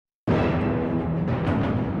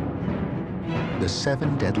the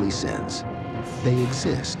 7 deadly sins. They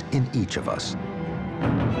exist in each of us.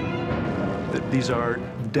 These are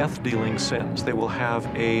death-dealing sins. They will have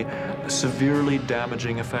a severely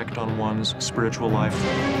damaging effect on one's spiritual life.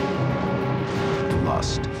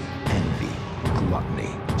 Lust, envy, gluttony,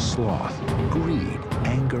 sloth, greed,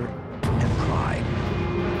 anger, and pride.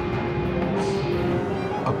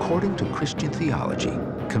 According to Christian theology,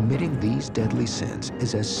 committing these deadly sins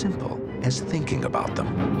is as simple as thinking about them.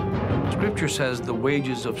 Scripture says the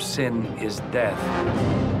wages of sin is death.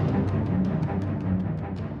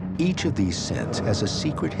 Each of these sins has a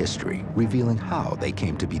secret history revealing how they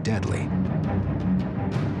came to be deadly.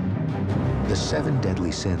 The 7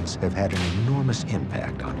 deadly sins have had an enormous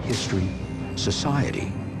impact on history,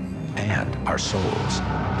 society, and our souls.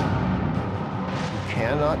 You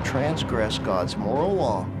cannot transgress God's moral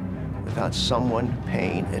law without someone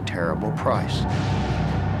paying a terrible price.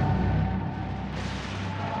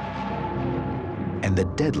 And the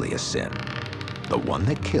deadliest sin, the one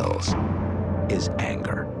that kills, is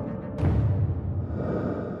anger.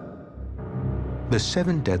 The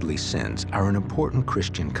 7 deadly sins are an important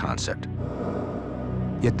Christian concept,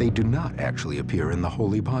 yet they do not actually appear in the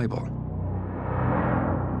Holy Bible.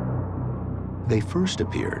 They first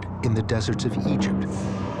appeared in the deserts of Egypt.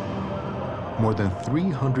 More than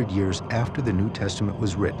 300 years after the New Testament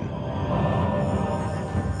was written,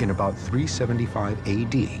 in about 375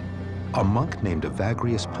 AD, a monk named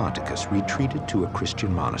Evagrius Ponticus retreated to a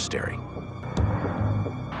Christian monastery.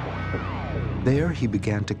 There, he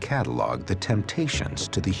began to catalog the temptations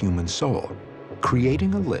to the human soul,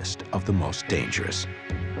 creating a list of the most dangerous.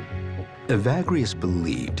 Evagrius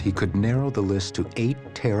believed he could narrow the list to 8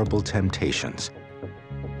 terrible temptations,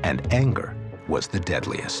 and anger was the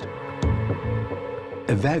deadliest.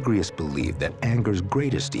 Evagrius believed that anger's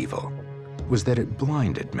greatest evil was that it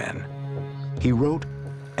blinded men. He wrote,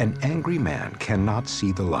 "An angry man cannot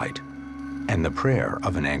see the light, and the prayer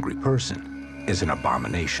of an angry person is an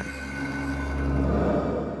abomination."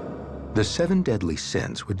 The 7 deadly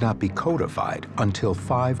sins would not be codified until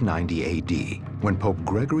 590 AD, when Pope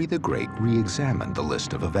Gregory the Great re-examined the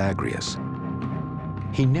list of Evagrius.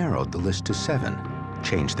 He narrowed the list to 7,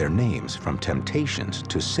 changed their names from temptations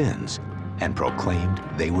to sins, and proclaimed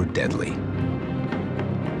they were deadly.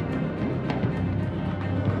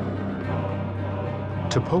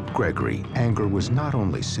 To Pope Gregory, anger was not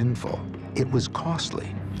only sinful, it was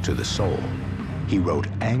costly to the soul. He wrote,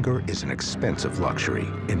 "Anger is an expensive luxury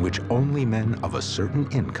in which only men of a certain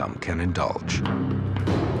income can indulge."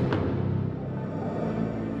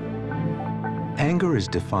 Anger is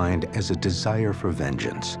defined as a desire for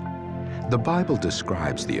vengeance. The Bible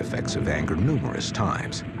describes the effects of anger numerous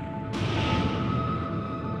times.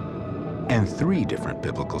 And 3 different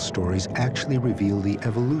biblical stories actually reveal the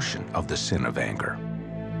evolution of the sin of anger.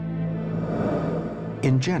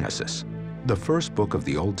 In Genesis, the first book of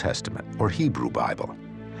the Old Testament, or Hebrew Bible,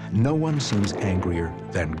 no one seems angrier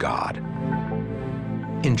than God.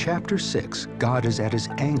 In chapter 6, God is at his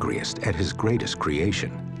angriest at his greatest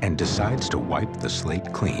creation and decides to wipe the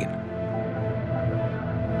slate clean.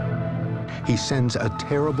 He sends a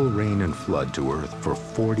terrible rain and flood to earth for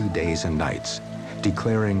 40 days and nights,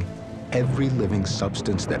 declaring, "Every living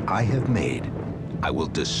substance that I have made, I will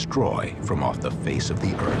destroy from off the face of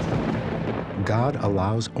the earth." God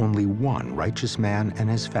allows only one righteous man and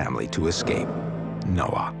his family to escape,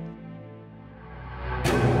 Noah.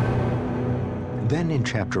 Then in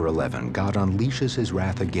chapter 11, God unleashes his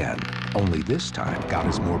wrath again, only this time God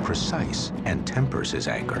is more precise and tempers his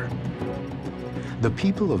anger. The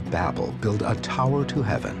people of Babel build a tower to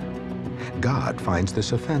heaven. God finds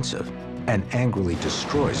this offensive and angrily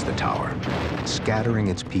destroys the tower, scattering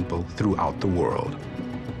its people throughout the world.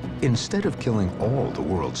 Instead of killing all the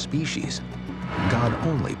world's species, God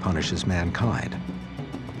only punishes mankind.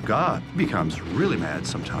 God becomes really mad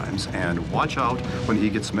sometimes, and watch out when he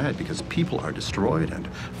gets mad, because people are destroyed and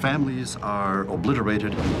families are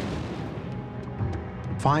obliterated.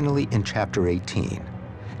 Finally, in chapter 18,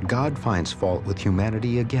 God finds fault with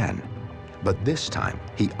humanity again, but this time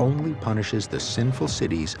he only punishes the sinful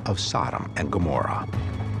cities of Sodom and Gomorrah.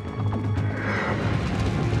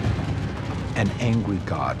 An angry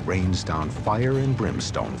God rains down fire and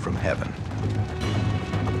brimstone from heaven.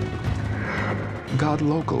 God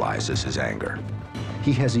localizes his anger.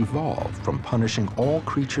 He has evolved from punishing all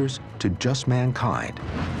creatures to just mankind,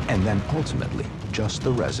 and then ultimately just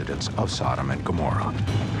the residents of Sodom and Gomorrah.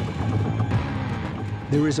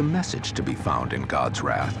 There is a message to be found in God's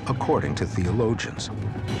wrath, according to theologians.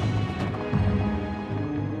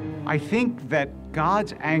 I think that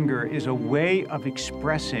God's anger is a way of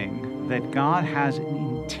expressing that God has an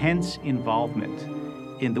intense involvement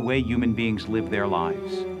in the way human beings live their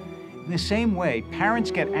lives. In the same way,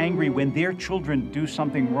 parents get angry when their children do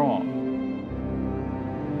something wrong.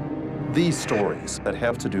 These stories that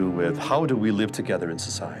have to do with how do we live together in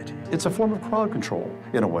society, it's a form of crowd control,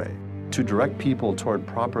 in a way, to direct people toward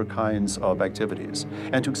proper kinds of activities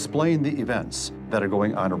and to explain the events that are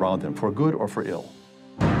going on around them, for good or for ill.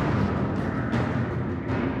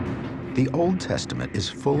 The Old Testament is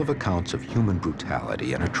full of accounts of human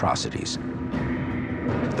brutality and atrocities.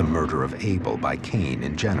 The murder of Abel by Cain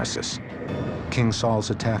in Genesis, King Saul's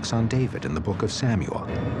attacks on David in the book of Samuel.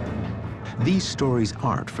 These stories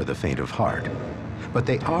aren't for the faint of heart, but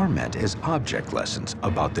they are meant as object lessons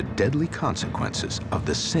about the deadly consequences of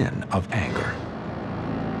the sin of anger.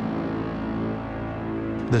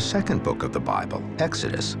 The second book of the Bible,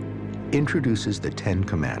 Exodus, introduces the Ten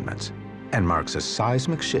Commandments and marks a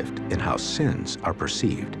seismic shift in how sins are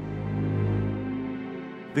perceived.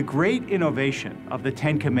 The great innovation of the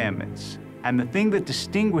Ten Commandments, and the thing that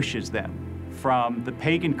distinguishes them from the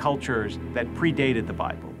pagan cultures that predated the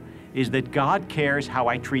Bible, is that God cares how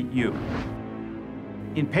I treat you.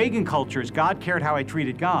 In pagan cultures, God cared how I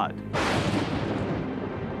treated God.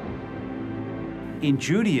 In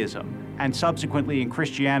Judaism, and subsequently in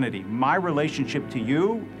Christianity, my relationship to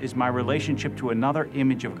you is my relationship to another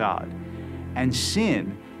image of God. And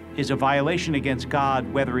sin is a violation against God,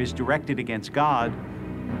 whether it's directed against God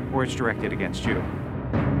or it's directed against you.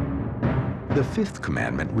 The fifth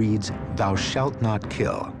commandment reads, "Thou shalt not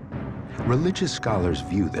kill." Religious scholars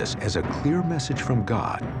view this as a clear message from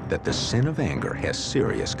God that the sin of anger has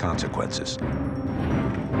serious consequences.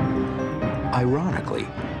 Ironically,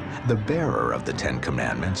 the bearer of the Ten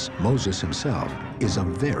Commandments, Moses himself, is a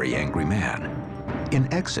very angry man. In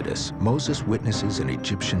Exodus, Moses witnesses an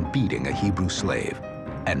Egyptian beating a Hebrew slave,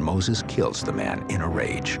 and Moses kills the man in a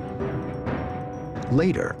rage.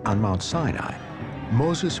 Later, on Mount Sinai,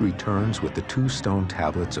 Moses returns with the 2 stone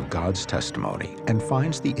tablets of God's testimony and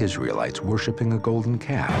finds the Israelites worshiping a golden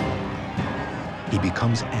calf. He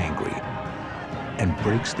becomes angry and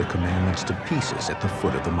breaks the commandments to pieces at the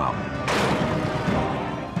foot of the mountain.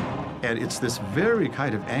 And it's this very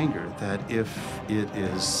kind of anger that, if it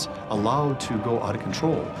is allowed to go out of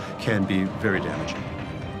control, can be very damaging.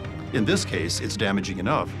 In this case, it's damaging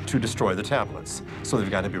enough to destroy the tablets, so they've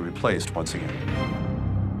got to be replaced once again.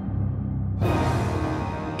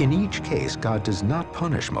 In each case, God does not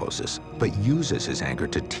punish Moses, but uses his anger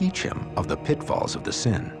to teach him of the pitfalls of the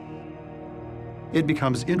sin. It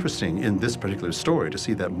becomes interesting in this particular story to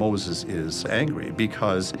see that Moses is angry,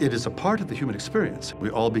 because it is a part of the human experience. We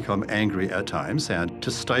all become angry at times, and to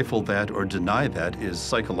stifle that or deny that is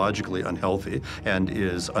psychologically unhealthy and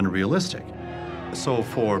is unrealistic. So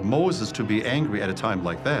for Moses to be angry at a time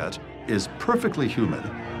like that is perfectly human.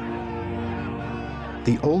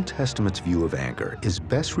 The Old Testament's view of anger is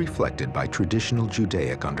best reflected by traditional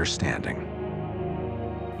Judaic understanding.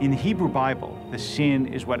 In the Hebrew Bible, the sin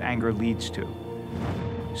is what anger leads to.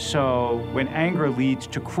 So when anger leads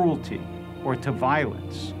to cruelty, or to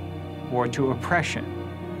violence, or to oppression,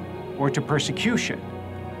 or to persecution,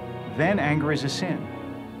 then anger is a sin.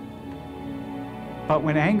 But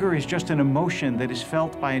when anger is just an emotion that is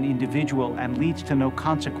felt by an individual and leads to no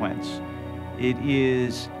consequence, it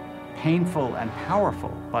is painful and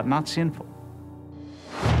powerful, but not sinful.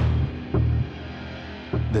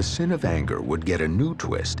 The sin of anger would get a new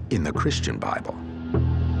twist in the Christian Bible.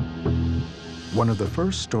 One of the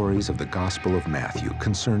first stories of the Gospel of Matthew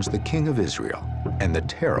concerns the King of Israel and the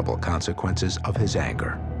terrible consequences of his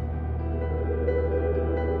anger.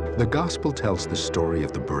 The Gospel tells the story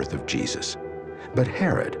of the birth of Jesus, but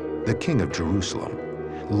Herod, the king of Jerusalem,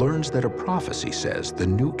 learns that a prophecy says the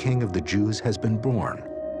new king of the Jews has been born.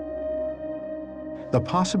 The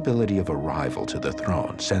possibility of a rival to the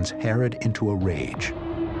throne sends Herod into a rage.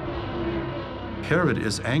 Herod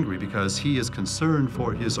is angry because he is concerned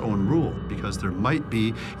for his own rule, because there might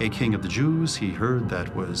be a king of the Jews he heard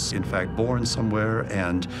that was in fact born somewhere,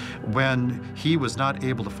 and when he was not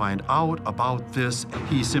able to find out about this,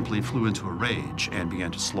 he simply flew into a rage and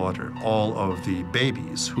began to slaughter all of the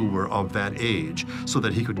babies who were of that age so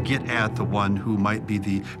that he could get at the one who might be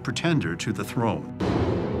the pretender to the throne.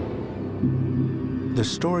 The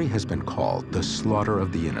story has been called the slaughter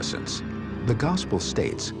of the innocents. The Gospel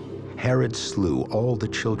states, Herod slew all the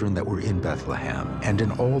children that were in Bethlehem and in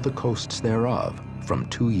all the coasts thereof, from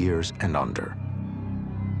 2 years and under.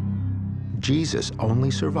 Jesus only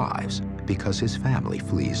survives because his family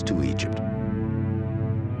flees to Egypt.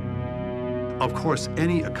 Of course,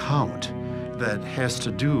 any account that has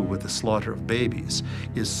to do with the slaughter of babies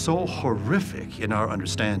is so horrific in our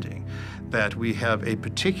understanding that we have a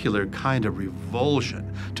particular kind of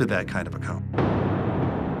revulsion to that kind of account.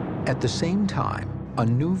 At the same time, a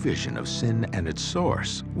new vision of sin and its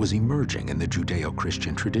source was emerging in the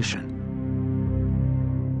Judeo-Christian tradition.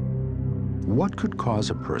 What could cause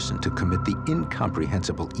a person to commit the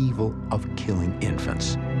incomprehensible evil of killing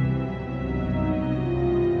infants?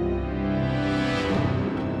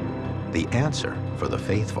 The answer for the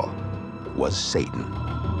faithful was Satan.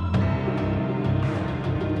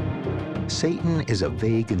 Satan is a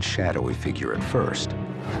vague and shadowy figure at first,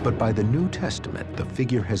 but by the New Testament, the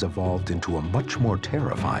figure has evolved into a much more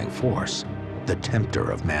terrifying force, the tempter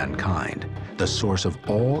of mankind, the source of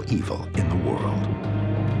all evil in the world.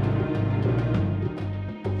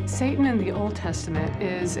 Satan in the Old Testament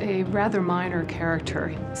is a rather minor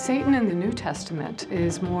character. Satan in the New Testament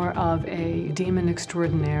is more of a demon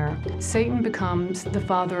extraordinaire. Satan becomes the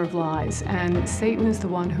father of lies, and Satan is the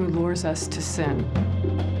one who lures us to sin.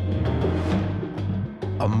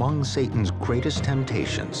 Among Satan's greatest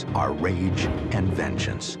temptations are rage and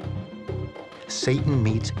vengeance. Satan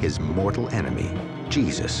meets his mortal enemy,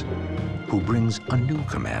 Jesus, who brings a new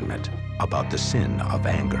commandment about the sin of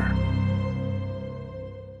anger.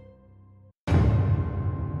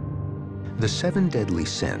 The 7 deadly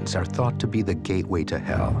sins are thought to be the gateway to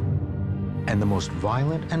hell, and the most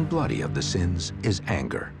violent and bloody of the sins is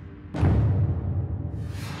anger.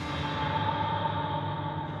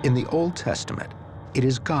 In the Old Testament, it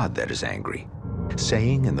is God that is angry,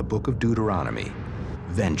 saying in the book of Deuteronomy,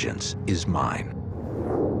 "Vengeance is mine."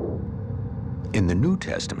 In the New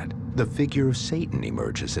Testament, the figure of Satan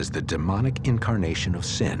emerges as the demonic incarnation of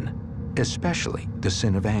sin, especially the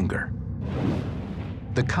sin of anger.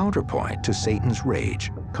 The counterpoint to Satan's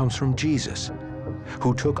rage comes from Jesus,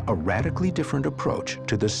 who took a radically different approach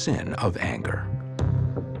to the sin of anger.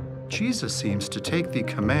 Jesus seems to take the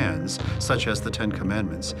commands, such as the 10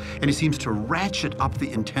 Commandments, and he seems to ratchet up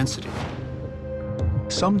the intensity.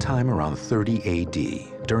 Sometime around 30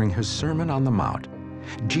 AD, during his Sermon on the Mount,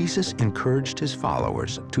 Jesus encouraged his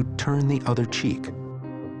followers to turn the other cheek.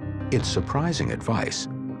 It's surprising advice,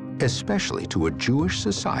 especially to a Jewish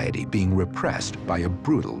society being repressed by a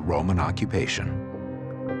brutal Roman occupation.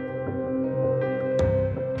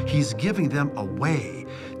 He's giving them a way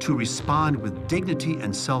to respond with dignity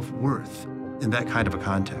and self-worth in that kind of a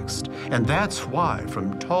context. And that's why,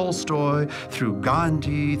 from Tolstoy through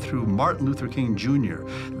Gandhi, through Martin Luther King Jr.,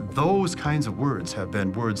 those kinds of words have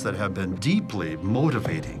been words that have been deeply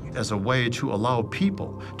motivating as a way to allow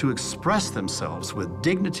people to express themselves with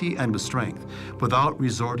dignity and with strength without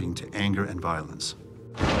resorting to anger and violence.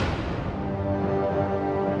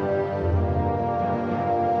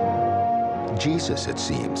 Jesus, it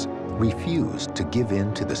seems, refused to give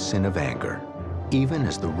in to the sin of anger, even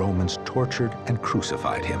as the Romans tortured and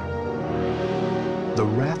crucified him. The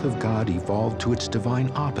wrath of God evolved to its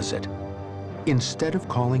divine opposite. Instead of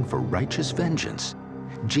calling for righteous vengeance,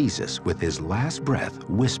 Jesus, with his last breath,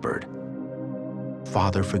 whispered,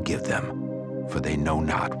 "Father, forgive them, for they know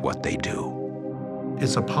not what they do."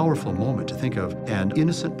 It's a powerful moment to think of an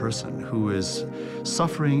innocent person who is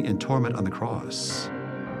suffering in torment on the cross.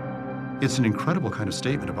 It's an incredible kind of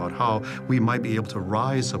statement about how we might be able to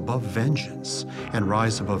rise above vengeance and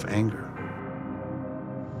rise above anger.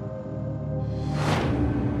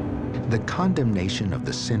 The condemnation of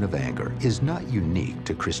the sin of anger is not unique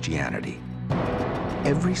to Christianity.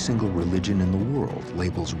 Every single religion in the world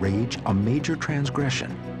labels rage a major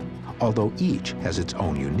transgression, although each has its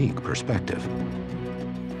own unique perspective.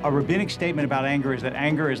 A rabbinic statement about anger is that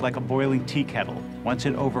anger is like a boiling tea kettle. Once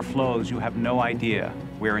it overflows, you have no idea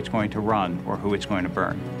where it's going to run or who it's going to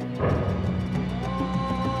burn.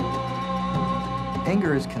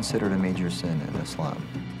 Anger is considered a major sin in Islam.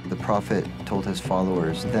 The Prophet told his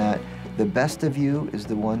followers that the best of you is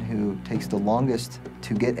the one who takes the longest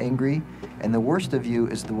to get angry, and the worst of you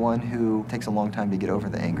is the one who takes a long time to get over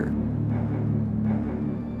the anger.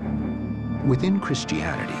 Within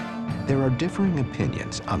Christianity, there are differing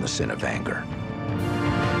opinions on the sin of anger.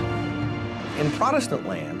 In Protestant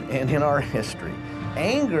land and in our history,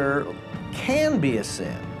 anger can be a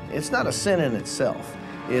sin. It's not a sin in itself.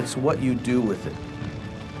 It's what you do with it.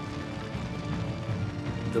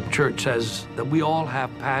 The church says that we all have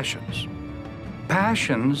passions.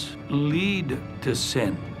 Passions lead to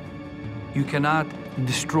sin. You cannot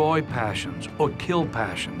destroy passions or kill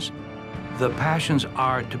passions. The passions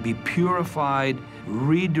are to be purified,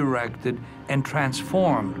 redirected, and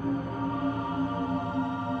transformed.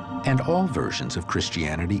 And all versions of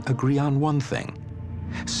Christianity agree on one thing: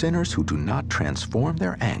 sinners who do not transform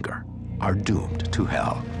their anger are doomed to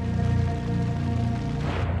hell.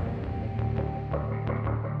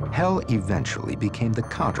 Hell eventually became the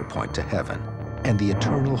counterpoint to heaven and the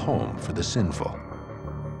eternal home for the sinful.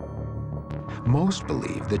 Most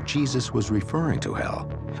believe that Jesus was referring to hell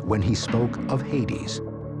when he spoke of Hades.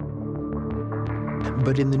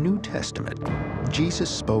 But in the New Testament, Jesus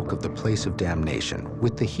spoke of the place of damnation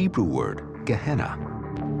with the Hebrew word Gehenna.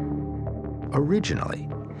 Originally,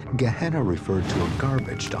 Gehenna referred to a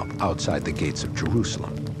garbage dump outside the gates of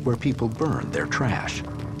Jerusalem, where people burned their trash.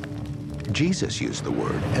 Jesus used the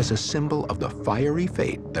word as a symbol of the fiery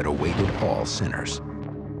fate that awaited all sinners.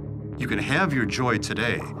 You can have your joy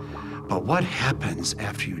today, but what happens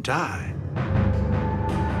after you die?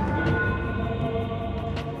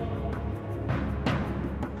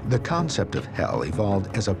 The concept of hell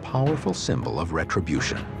evolved as a powerful symbol of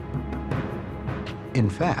retribution. In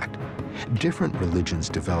fact, different religions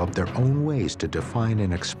developed their own ways to define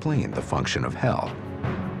and explain the function of hell.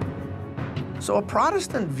 So a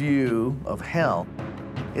Protestant view of hell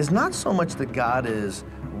is not so much that God is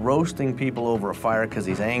roasting people over a fire because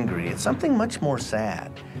he's angry. It's something much more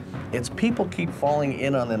sad. It's people keep falling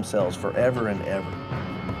in on themselves forever and ever.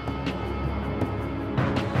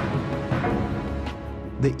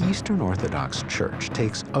 The Eastern Orthodox Church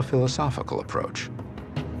takes a philosophical approach.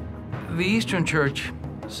 The Eastern Church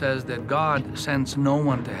says that God sends no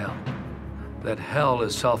one to hell, that hell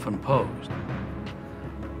is self-imposed.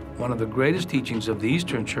 One of the greatest teachings of the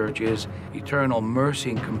Eastern Church is eternal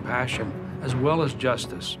mercy and compassion, as well as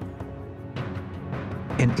justice.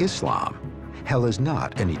 In Islam, hell is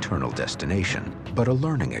not an eternal destination, but a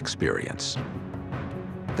learning experience.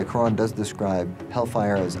 The Quran does describe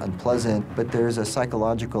hellfire as unpleasant, but there's a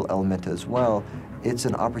psychological element as well. It's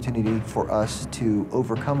an opportunity for us to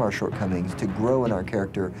overcome our shortcomings, to grow in our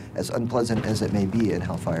character, as unpleasant as it may be in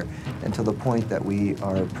hellfire, until the point that we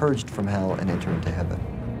are purged from hell and enter into heaven.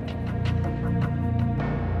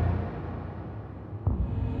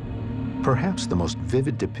 Perhaps the most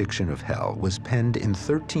vivid depiction of hell was penned in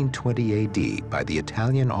 1320 AD by the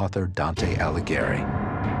Italian author Dante Alighieri.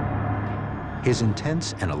 His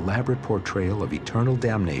intense and elaborate portrayal of eternal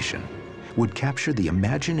damnation would capture the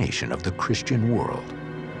imagination of the Christian world.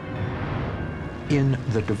 In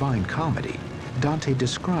The Divine Comedy, Dante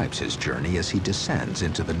describes his journey as he descends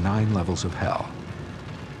into the 9 levels of hell.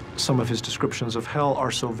 Some of his descriptions of hell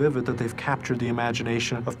are so vivid that they've captured the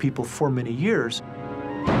imagination of people for many years.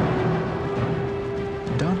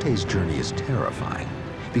 Dante's journey is terrifying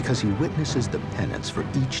because he witnesses the penance for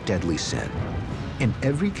each deadly sin. In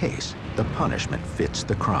every case, the punishment fits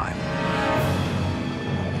the crime.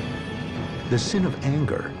 The sin of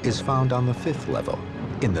anger is found on the 5th level,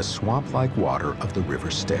 in the swamp-like water of the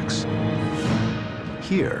river Styx.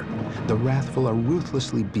 Here, the wrathful are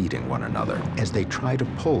ruthlessly beating one another as they try to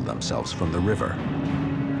pull themselves from the river.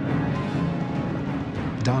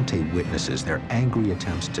 Dante witnesses their angry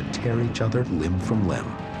attempts to tear each other limb from limb.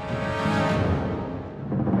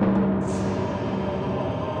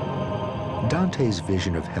 Dante's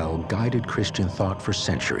vision of hell guided Christian thought for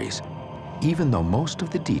centuries, even though most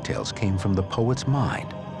of the details came from the poet's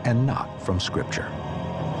mind and not from Scripture.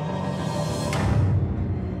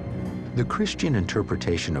 The Christian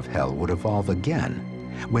interpretation of hell would evolve again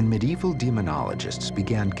when medieval demonologists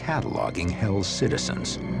began cataloging hell's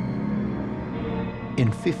citizens. In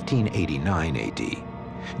 1589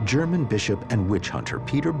 AD, German bishop and witch hunter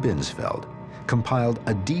Peter Binsfeld compiled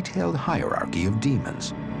a detailed hierarchy of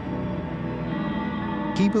demons.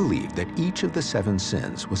 He believed that each of the 7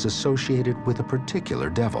 sins was associated with a particular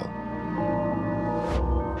devil.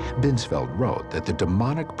 Binsfeld wrote that the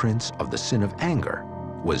demonic prince of the sin of anger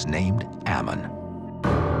was named Ammon.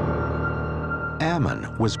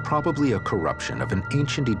 Ammon was probably a corruption of an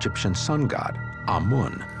ancient Egyptian sun god,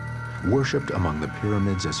 Amun, worshipped among the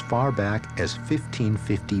pyramids as far back as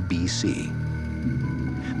 1550 BC.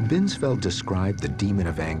 Binsfeld described the demon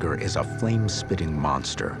of anger as a flame-spitting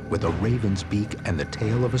monster with a raven's beak and the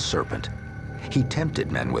tail of a serpent. He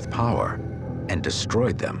tempted men with power and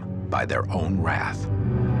destroyed them by their own wrath.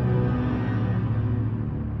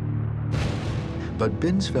 But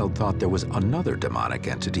Binsfeld thought there was another demonic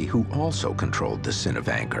entity who also controlled the sin of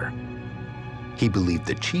anger. He believed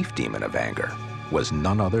the chief demon of anger was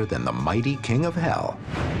none other than the mighty king of hell,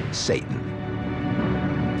 Satan.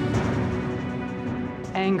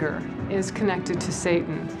 Anger is connected to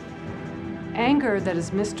Satan. Anger that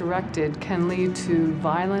is misdirected can lead to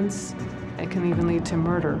violence. It can even lead to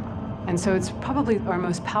murder. And so it's probably our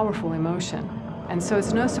most powerful emotion. And so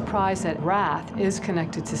it's no surprise that wrath is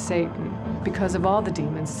connected to Satan. Because of all the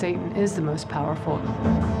demons, Satan is the most powerful.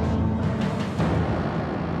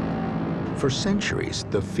 For centuries,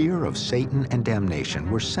 the fear of Satan and damnation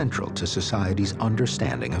were central to society's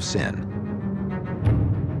understanding of sin.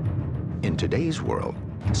 In today's world,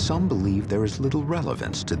 some believe there is little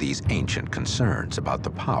relevance to these ancient concerns about the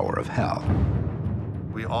power of hell.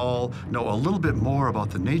 We all know a little bit more about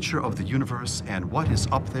the nature of the universe and what is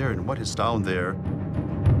up there and what is down there.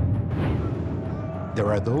 There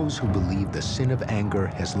are those who believe the sin of anger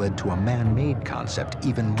has led to a man-made concept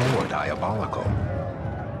even more diabolical.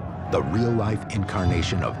 The real-life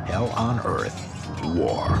incarnation of hell on earth,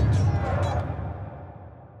 war.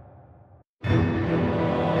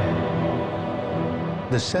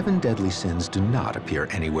 The 7 deadly sins do not appear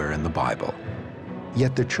anywhere in the Bible.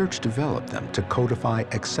 Yet the church developed them to codify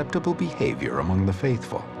acceptable behavior among the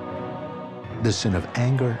faithful. The sin of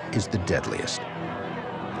anger is the deadliest,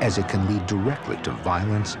 as it can lead directly to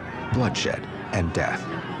violence, bloodshed, and death.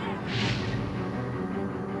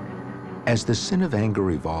 As the sin of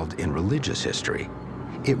anger evolved in religious history,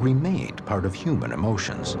 it remained part of human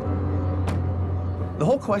emotions. The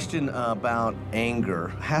whole question about anger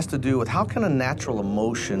has to do with how can a natural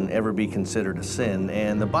emotion ever be considered a sin,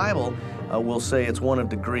 and the Bible will say it's one of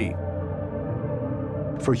degree.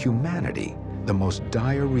 For humanity, the most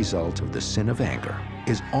dire result of the sin of anger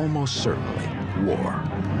is almost certainly war.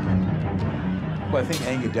 Well, I think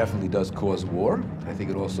anger definitely does cause war. I think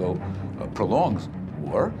it also prolongs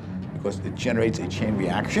war because it generates a chain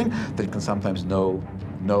reaction that can sometimes know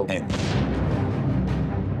no end.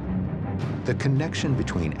 The connection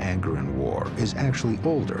between anger and war is actually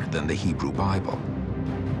older than the Hebrew Bible,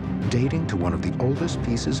 dating to one of the oldest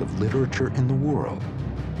pieces of literature in the world,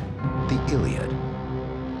 the Iliad.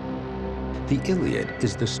 The Iliad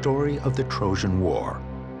is the story of the Trojan War.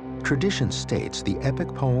 Tradition states the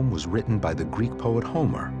epic poem was written by the Greek poet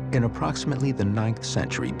Homer in approximately the 9th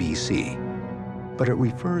century BC, but it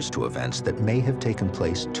refers to events that may have taken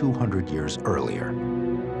place 200 years earlier.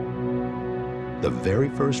 The very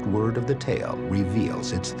first word of the tale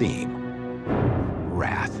reveals its theme: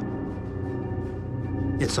 wrath.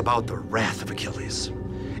 It's about the wrath of Achilles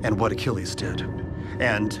and what Achilles did.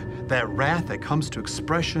 And that wrath that comes to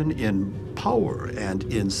expression in power and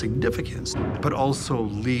in significance, but also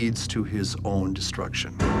leads to his own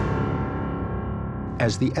destruction.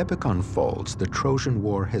 As the epic unfolds, the Trojan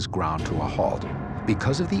War has ground to a halt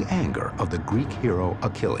because of the anger of the Greek hero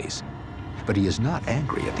Achilles. But he is not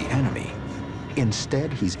angry at the enemy.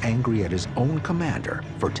 Instead, he's angry at his own commander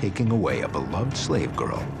for taking away a beloved slave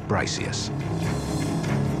girl, Briseis.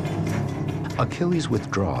 Achilles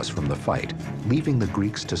withdraws from the fight, leaving the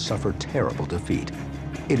Greeks to suffer terrible defeat.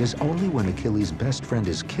 It is only when Achilles' best friend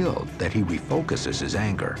is killed that he refocuses his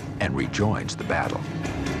anger and rejoins the battle.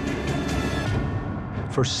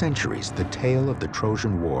 For centuries, the tale of the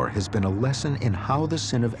Trojan War has been a lesson in how the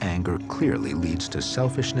sin of anger clearly leads to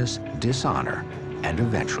selfishness, dishonor, and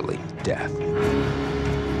eventually death.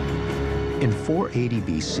 In 480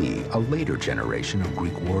 BC, a later generation of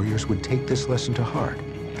Greek warriors would take this lesson to heart.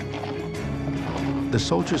 The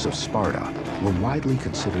soldiers of Sparta were widely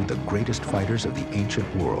considered the greatest fighters of the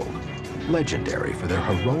ancient world, legendary for their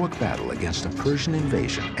heroic battle against a Persian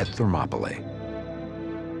invasion at Thermopylae.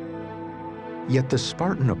 Yet the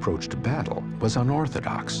Spartan approach to battle was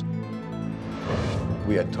unorthodox.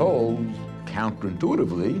 We are told,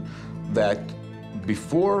 counterintuitively, that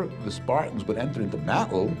before the Spartans would enter into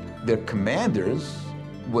battle, their commanders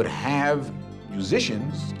would have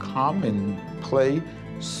musicians come and play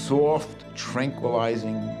soft,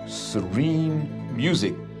 tranquilizing, serene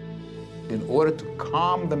music in order to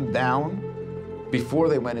calm them down before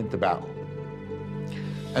they went into battle.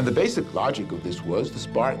 And the basic logic of this was the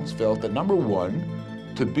Spartans felt that, number one,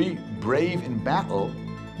 to be brave in battle,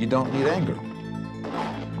 you don't need anger.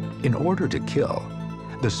 In order to kill,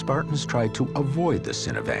 the Spartans tried to avoid the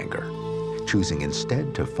sin of anger, choosing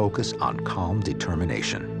instead to focus on calm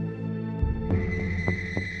determination.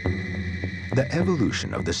 The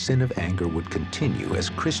evolution of the sin of anger would continue as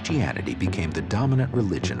Christianity became the dominant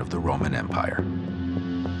religion of the Roman Empire.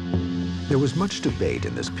 There was much debate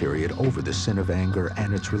in this period over the sin of anger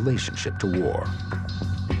and its relationship to war.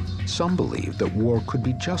 Some believed that war could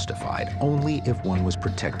be justified only if one was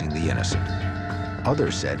protecting the innocent.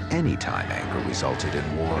 Others said any time anger resulted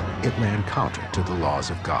in war, it ran counter to the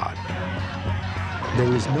laws of God.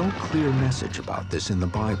 There is no clear message about this in the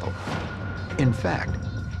Bible. In fact,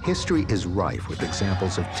 history is rife with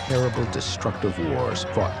examples of terrible, destructive wars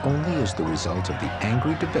fought only as the result of the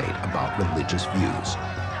angry debate about religious views.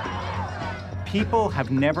 People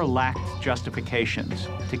have never lacked justifications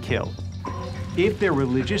to kill. If they're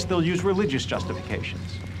religious, they'll use religious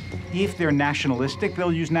justifications. If they're nationalistic,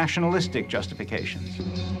 they'll use nationalistic justifications.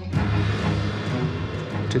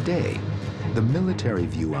 Today, the military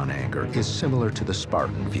view on anger is similar to the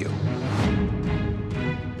Spartan view.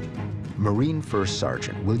 Marine First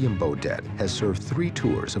Sergeant William Baudet has served 3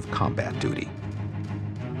 tours of combat duty.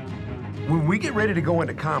 When we get ready to go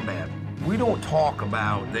into combat, We don't talk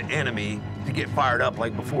about the enemy to get fired up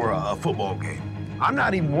like before a football game. I'm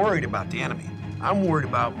not even worried about the enemy. I'm worried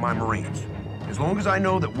about my Marines. As long as I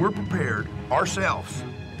know that we're prepared ourselves,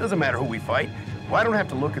 doesn't matter who we fight, well, I don't have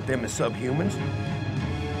to look at them as subhumans.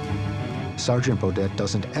 Sergeant Beaudette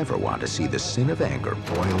doesn't ever want to see the sin of anger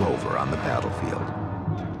boil over on the battlefield.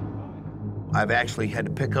 I've actually had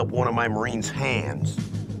to pick up one of my Marines' hands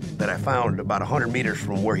that I found about 100 meters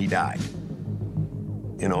from where he died.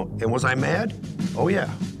 You know, and was I mad? Oh yeah,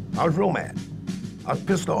 I was real mad. I was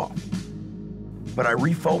pissed off. But I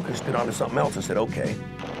refocused it onto something else and said, okay,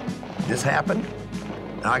 this happened,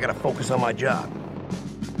 now I gotta focus on my job.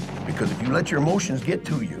 Because if you let your emotions get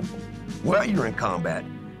to you while you're in combat,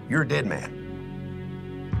 you're a dead man.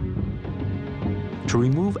 To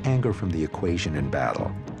remove anger from the equation in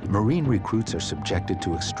battle, Marine recruits are subjected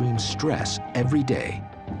to extreme stress every day,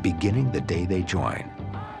 beginning the day they join.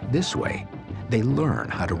 This way, they learn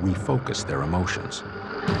how to refocus their emotions.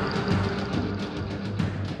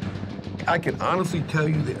 I can honestly tell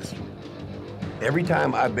you this. Every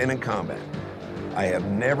time I've been in combat, I have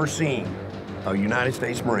never seen a United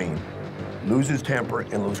States Marine lose his temper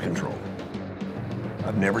and lose control.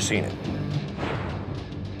 I've never seen it.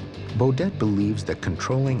 Beaudette believes that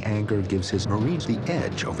controlling anger gives his Marines the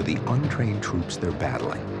edge over the untrained troops they're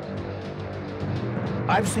battling.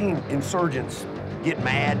 I've seen insurgents get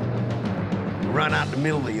mad, run out in the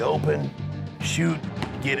middle of the open, shoot,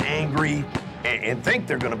 get angry, and think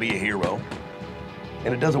they're gonna be a hero.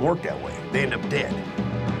 And it doesn't work that way. They end up dead.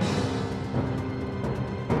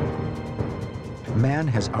 Man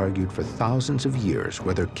has argued for thousands of years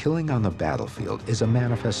whether killing on the battlefield is a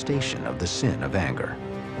manifestation of the sin of anger.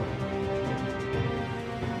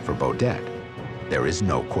 For Beaudette, there is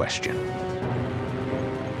no question.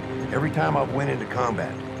 Every time I went into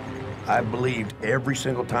combat, I believed every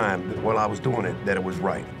single time that while I was doing it, that it was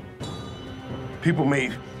right. People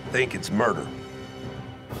may think it's murder.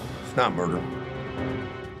 It's not murder.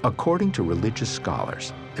 According to religious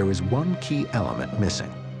scholars, there is one key element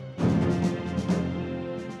missing.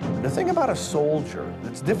 The thing about a soldier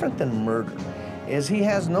that's different than murder is he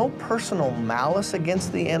has no personal malice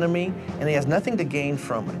against the enemy, and he has nothing to gain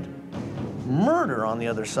from it. Murder, on the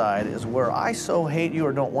other side, is where I so hate you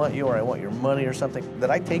or don't want you or I want your money or something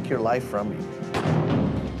that I take your life from you.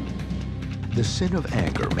 The sin of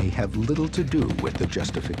anger may have little to do with the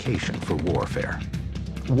justification for warfare.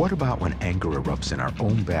 What about when anger erupts in our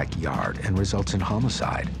own backyard and results in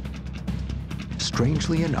homicide?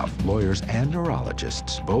 Strangely enough, lawyers and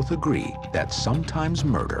neurologists both agree that sometimes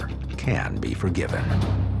murder can be forgiven.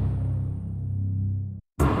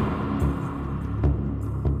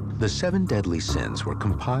 The 7 deadly sins were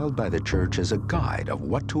compiled by the church as a guide of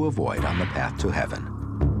what to avoid on the path to heaven.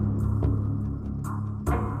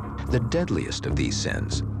 The deadliest of these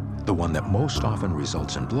sins, the one that most often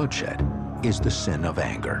results in bloodshed, is the sin of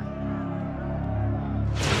anger.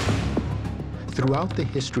 Throughout the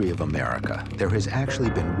history of America, there has actually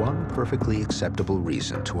been one perfectly acceptable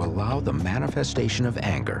reason to allow the manifestation of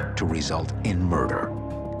anger to result in murder.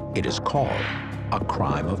 It is called a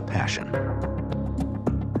crime of passion.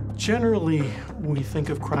 Generally, we think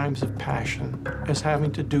of crimes of passion as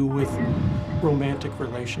having to do with romantic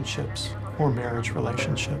relationships or marriage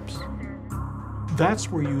relationships. That's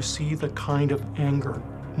where you see the kind of anger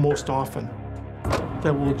most often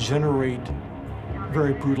that will generate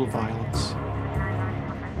very brutal violence.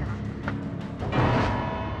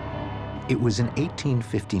 It was in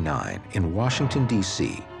 1859 in Washington,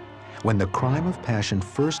 D.C., when the crime of passion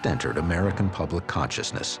first entered American public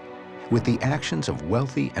consciousness with the actions of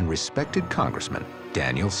wealthy and respected Congressman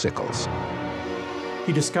Daniel Sickles.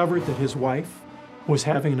 He discovered that his wife was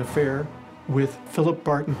having an affair with Philip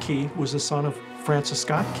Barton Key, who was the son of Francis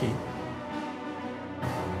Scott Key.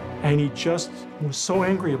 And he just was so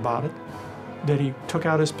angry about it that he took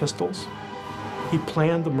out his pistols. He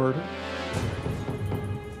planned the murder.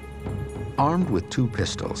 Armed with 2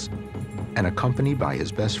 pistols and accompanied by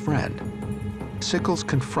his best friend, Sickles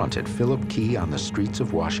confronted Philip Key on the streets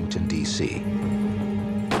of Washington, D.C.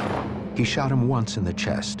 He shot him once in the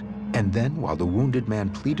chest, and then, while the wounded man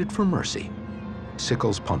pleaded for mercy,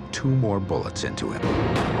 Sickles pumped 2 more bullets into him.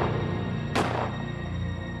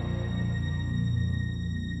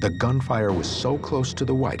 The gunfire was so close to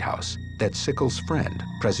the White House that Sickles' friend,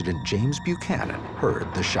 President James Buchanan,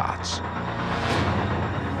 heard the shots.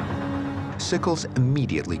 Sickles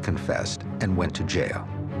immediately confessed and went to jail.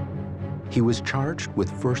 He was charged with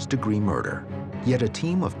first-degree murder, yet a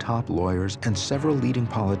team of top lawyers and several leading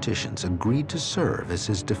politicians agreed to serve as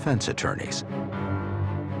his defense attorneys.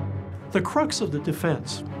 The crux of the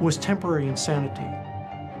defense was temporary insanity.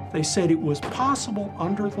 They said it was possible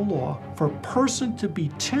under the law for a person to be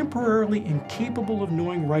temporarily incapable of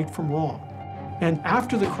knowing right from wrong. And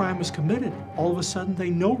after the crime was committed, all of a sudden they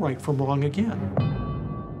know right from wrong again.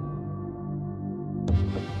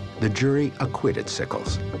 The jury acquitted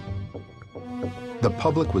Sickles. The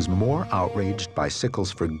public was more outraged by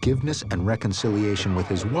Sickles' forgiveness and reconciliation with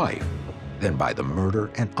his wife than by the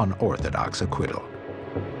murder and unorthodox acquittal.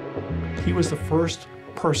 He was the first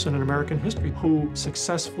person in American history who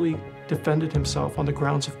successfully defended himself on the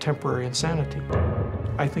grounds of temporary insanity.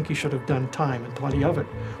 I think he should have done time, and plenty of it,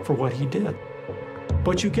 for what he did.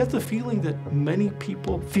 But you get the feeling that many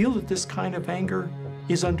people feel that this kind of anger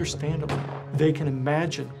is understandable. They can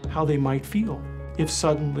imagine how they might feel if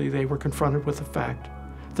suddenly they were confronted with the fact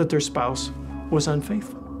that their spouse was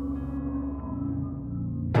unfaithful.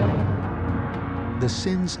 The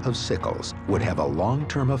sins of Sickles would have a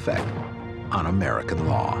long-term effect on American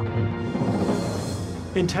law.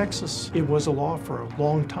 In Texas, it was a law for a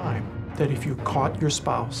long time that if you caught your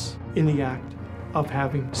spouse in the act of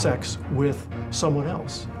having sex with someone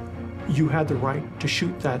else, you had the right to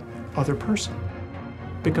shoot that other person,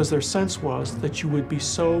 because their sense was that you would be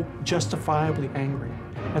so justifiably angry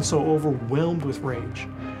and so overwhelmed with rage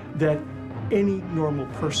that any normal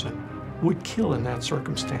person would kill in that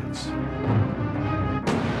circumstance.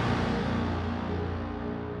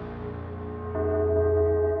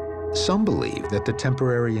 Some believe that the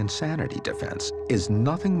temporary insanity defense is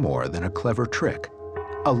nothing more than a clever trick,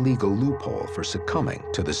 a legal loophole for succumbing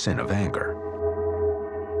to the sin of anger.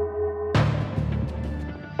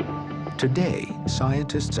 Today,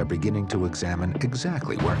 scientists are beginning to examine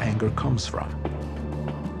exactly where anger comes from.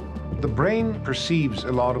 The brain perceives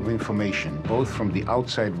a lot of information, both from the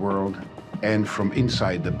outside world and from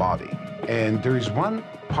inside the body. And there is one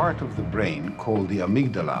part of the brain called the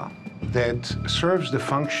amygdala that serves the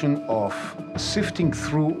function of sifting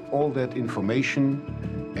through all that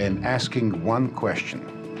information and asking one question.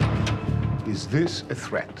 Is this a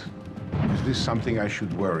threat? Is this something I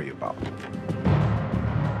should worry about?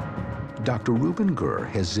 Dr. Reuben Gur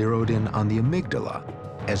has zeroed in on the amygdala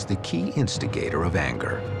as the key instigator of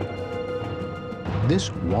anger.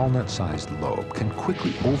 This walnut-sized lobe can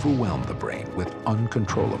quickly overwhelm the brain with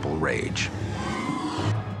uncontrollable rage.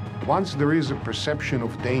 Once there is a perception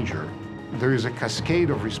of danger, there is a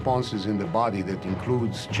cascade of responses in the body that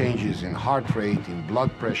includes changes in heart rate, in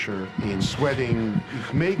blood pressure, in sweating.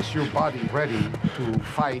 It makes your body ready to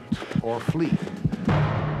fight or flee.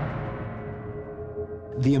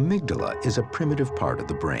 The amygdala is a primitive part of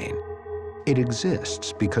the brain. It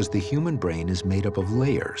exists because the human brain is made up of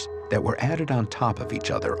layers that were added on top of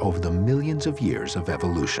each other over the millions of years of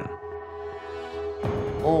evolution.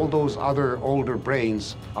 All those other older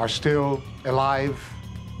brains are still alive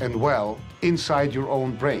and well inside your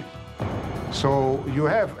own brain. So you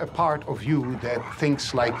have a part of you that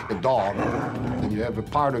thinks like a dog, and you have a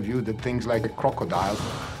part of you that thinks like a crocodile,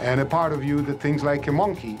 and a part of you that thinks like a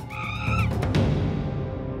monkey.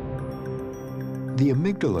 The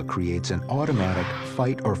amygdala creates an automatic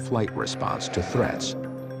fight or flight response to threats.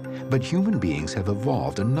 But human beings have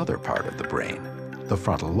evolved another part of the brain, the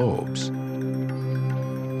frontal lobes.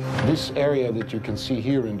 This area that you can see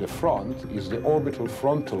here in the front is the orbital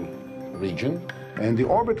frontal region. And the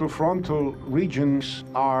orbital frontal regions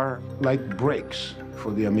are like brakes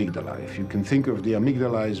for the amygdala. If you can think of the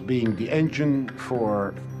amygdala as being the engine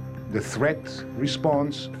for the threat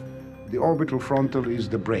response, the orbital frontal is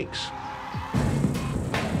the brakes.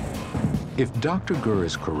 If Dr. Gur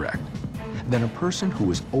is correct, then a person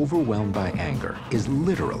who is overwhelmed by anger is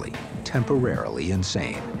literally temporarily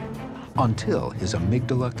insane until his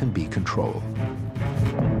amygdala can be controlled.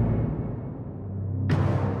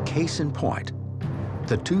 Case in point,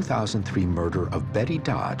 the 2003 murder of Betty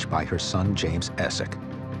Dodge by her son James Essek.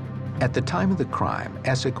 At the time of the crime,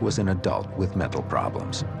 Essek was an adult with mental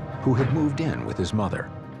problems who had moved in with his mother.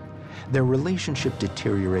 Their relationship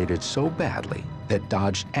deteriorated so badly that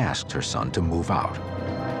Dodge asked her son to move out.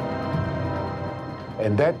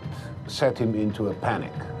 And that set him into a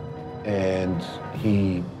panic. And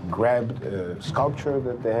he grabbed a sculpture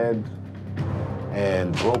that they had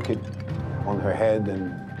and broke it on her head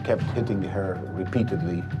and kept hitting her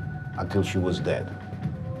repeatedly until she was dead.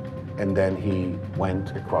 And then he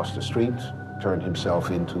went across the street, turned himself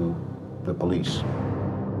into the police.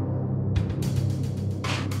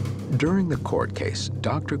 During the court case,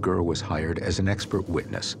 Dr. Gur was hired as an expert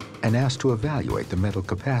witness and asked to evaluate the mental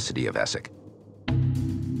capacity of Essek.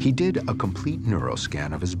 He did a complete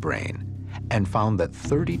neuroscan of his brain and found that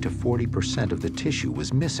 30 to 40% of the tissue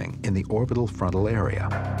was missing in the orbital frontal area.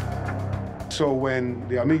 So when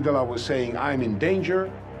the amygdala was saying, I'm in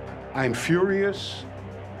danger, I'm furious,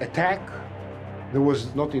 attack. There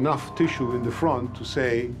was not enough tissue in the front to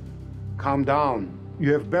say, calm down.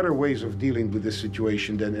 You have better ways of dealing with this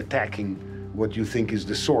situation than attacking what you think is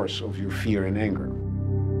the source of your fear and anger.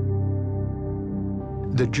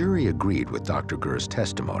 The jury agreed with Dr. Gurr's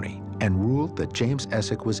testimony and ruled that James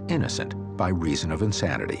Essek was innocent by reason of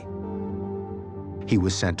insanity. He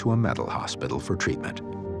was sent to a mental hospital for treatment.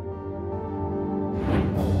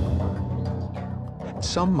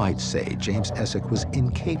 Some might say James Essek was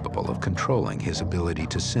incapable of controlling his ability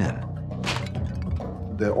to sin.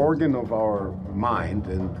 The organ of our mind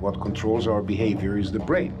and what controls our behavior is the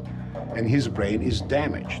brain, and his brain is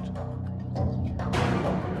damaged.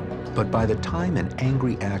 But by the time an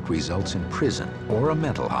angry act results in prison or a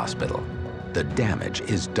mental hospital, the damage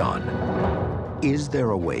is done. Is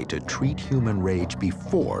there a way to treat human rage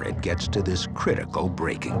before it gets to this critical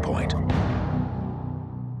breaking point?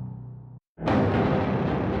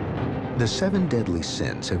 The 7 deadly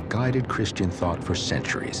sins have guided Christian thought for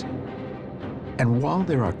centuries. And while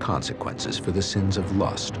there are consequences for the sins of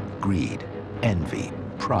lust, greed, envy,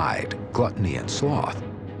 pride, gluttony, and sloth,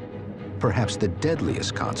 perhaps the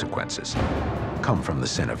deadliest consequences come from the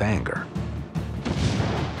sin of anger.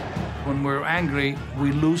 When we're angry,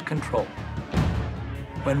 we lose control.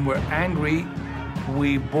 When we're angry,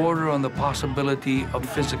 we border on the possibility of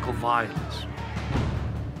physical violence.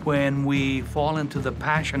 When we fall into the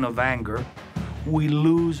passion of anger, we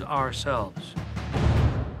lose ourselves.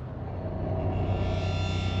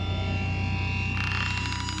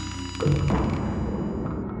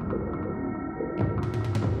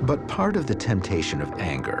 But part of the temptation of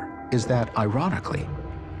anger is that, ironically,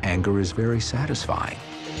 anger is very satisfying.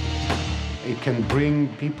 It can bring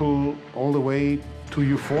people all the way to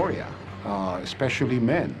euphoria, especially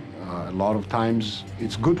men. A lot of times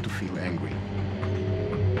it's good to feel angry.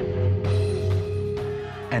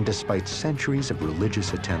 And despite centuries of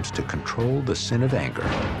religious attempts to control the sin of anger,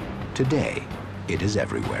 today it is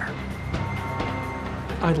everywhere.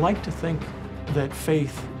 I'd like to think that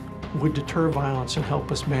faith would deter violence and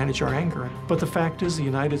help us manage our anger. But the fact is the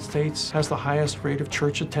United States has the highest rate of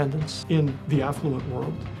church attendance in the affluent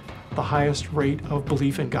world, the highest rate of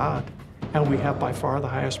belief in God, and we have by far the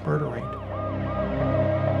highest murder rate.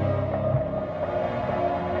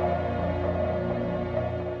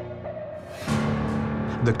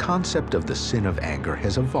 The concept of the sin of anger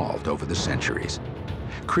has evolved over the centuries.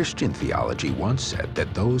 Christian theology once said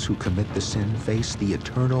that those who commit the sin face the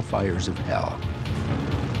eternal fires of hell.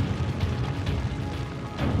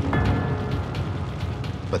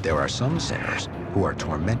 But there are some sinners who are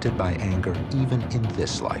tormented by anger even in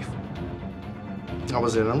this life. I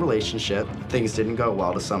was in a relationship. Things didn't go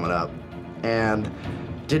well, to sum it up, and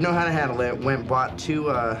didn't know how to handle it. Went, bought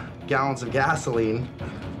 2 gallons of gasoline,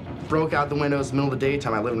 broke out the windows middle of the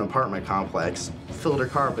daytime. I live in an apartment complex, filled her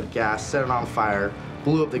car up with gas, set it on fire,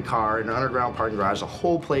 blew up the car in an underground parking garage. The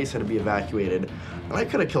whole place had to be evacuated, and I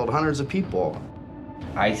could have killed hundreds of people.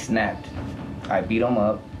 I snapped. I beat him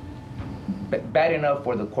up. Bad enough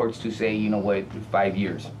for the courts to say, you know what, 5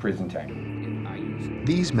 years prison time.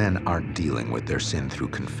 These men aren't dealing with their sin through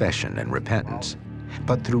confession and repentance,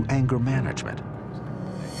 but through anger management.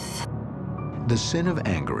 The sin of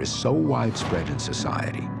anger is so widespread in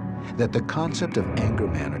society that the concept of anger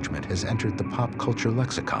management has entered the pop culture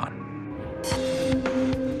lexicon.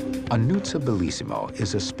 Annuzza Bellissimo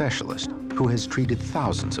is a specialist who has treated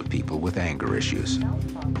thousands of people with anger issues.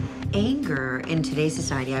 Anger in today's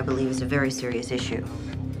society, I believe, is a very serious issue.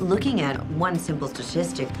 Looking at one simple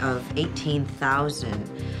statistic of 18,000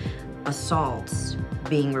 assaults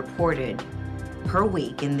being reported per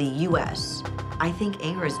week in the U.S., I think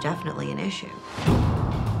anger is definitely an issue.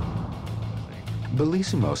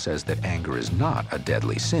 Bellissimo says that anger is not a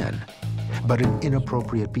deadly sin, but an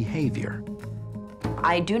inappropriate behavior.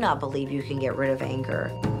 I do not believe you can get rid of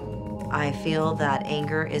anger. I feel that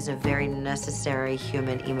anger is a very necessary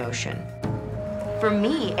human emotion. For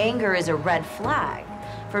me, anger is a red flag.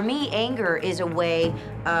 For me, anger is a way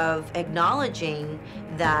of acknowledging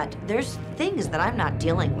that there's things that I'm not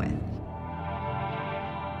dealing with.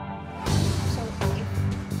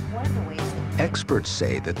 Experts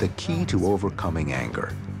say that the key to overcoming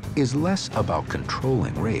anger is less about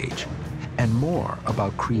controlling rage and more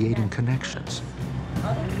about creating connections.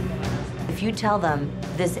 If you tell them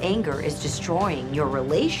this anger is destroying your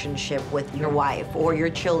relationship with your wife or your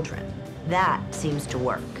children, that seems to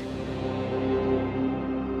work.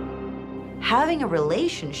 Having a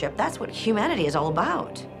relationship, that's what humanity is all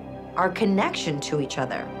about. Our connection to each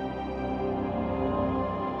other.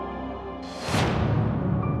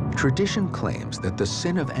 Tradition claims that the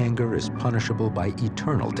sin of anger is punishable by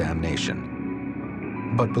eternal damnation.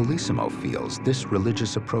 But Bellissimo feels this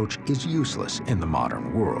religious approach is useless in the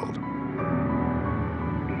modern world.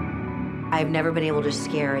 I've never been able to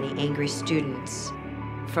scare any angry students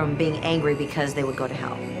from being angry because they would go to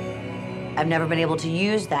hell. I've never been able to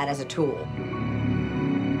use that as a tool.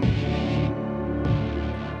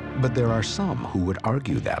 But there are some who would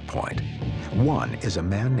argue that point. One is a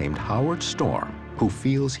man named Howard Storm, who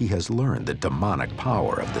feels he has learned the demonic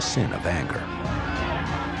power of the sin of anger.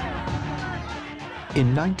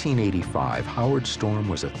 In 1985, Howard Storm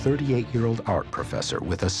was a 38-year-old art professor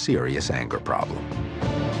with a serious anger problem.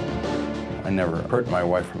 I never hurt my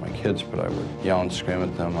wife or my kids, but I would yell and scream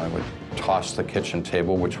at them. I would toss the kitchen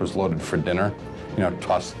table, which was loaded for dinner,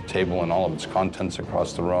 toss the table and all of its contents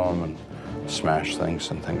across the room and smash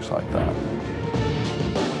things and things like that.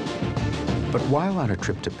 But while on a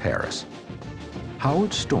trip to Paris,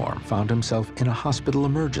 Howard Storm found himself in a hospital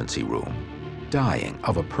emergency room, dying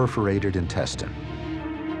of a perforated intestine.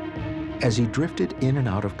 As he drifted in and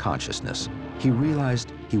out of consciousness, he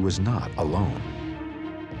realized he was not alone.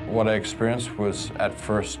 What I experienced was, at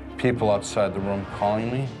first, people outside the room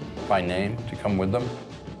calling me by name to come with them.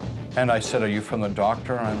 And I said, "Are you from the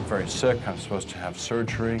doctor? I'm very sick. I'm supposed to have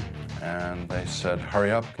surgery." And they said,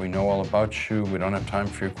 "Hurry up. We know all about you. We don't have time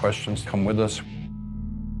for your questions. Come with us."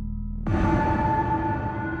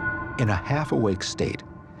 In a half-awake state,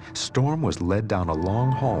 Storm was led down a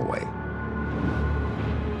long hallway.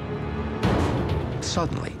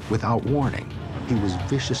 Suddenly, without warning, he was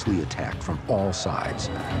viciously attacked from all sides.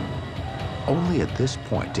 Only at this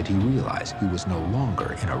point did he realize he was no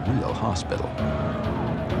longer in a real hospital.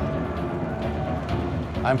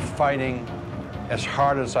 I'm fighting as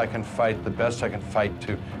hard as I can fight, the best I can fight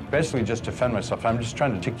to basically just defend myself. I'm just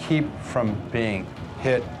trying to keep from being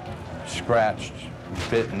hit, scratched,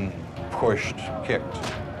 bitten, pushed,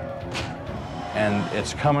 kicked. And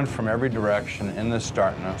it's coming from every direction in this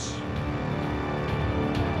darkness.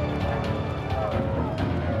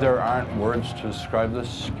 There aren't words to describe this.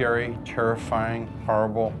 Scary, terrifying,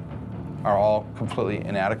 horrible, are all completely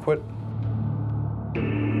inadequate.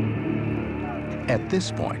 At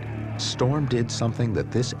this point, Storm did something that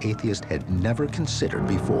this atheist had never considered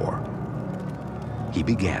before. He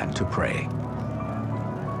began to pray.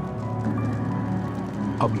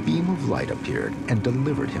 A beam of light appeared and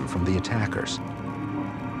delivered him from the attackers.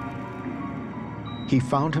 He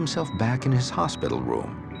found himself back in his hospital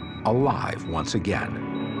room, alive once again.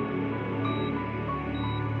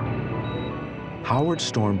 Howard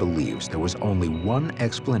Storm believes there was only one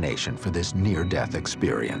explanation for this near-death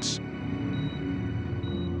experience.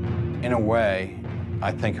 In a way,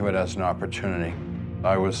 I think of it as an opportunity.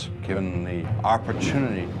 I was given the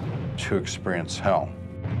opportunity to experience hell.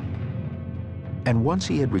 And once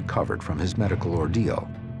he had recovered from his medical ordeal,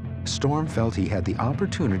 Storm felt he had the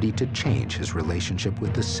opportunity to change his relationship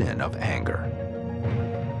with the sin of anger.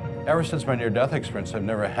 Ever since my near-death experience, I've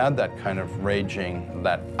never had that kind of raging,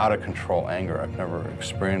 that out-of-control anger. I've never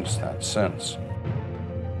experienced that since.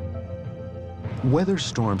 Whether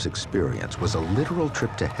Storm's experience was a literal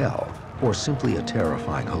trip to hell or simply a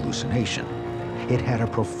terrifying hallucination, it had a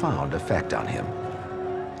profound effect on him,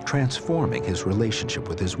 transforming his relationship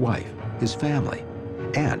with his wife, his family,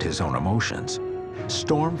 and his own emotions.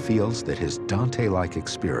 Storm feels that his Dante-like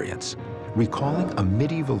experience, recalling a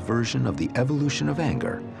medieval version of the evolution of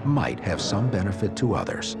anger, might have some benefit to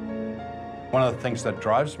others. One of the things that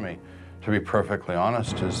drives me, to be perfectly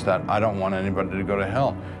honest, is that I don't want anybody to go to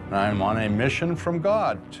hell. And I'm on a mission from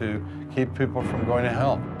God to keep people from going to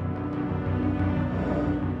hell.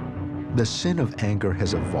 The sin of anger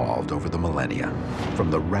has evolved over the millennia, from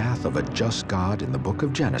the wrath of a just God in the book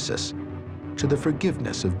of Genesis to the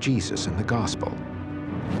forgiveness of Jesus in the gospel,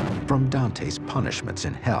 from Dante's punishments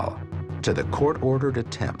in hell to the court-ordered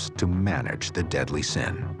attempts to manage the deadly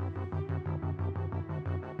sin.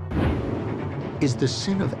 Is the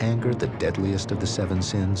sin of anger the deadliest of the 7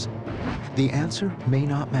 sins? The answer may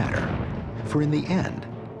not matter, for in the end,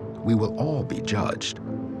 we will all be judged,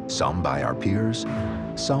 some by our peers,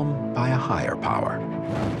 some by a higher power.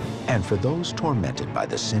 And for those tormented by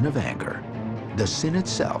the sin of anger, the sin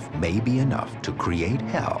itself may be enough to create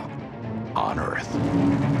hell on earth.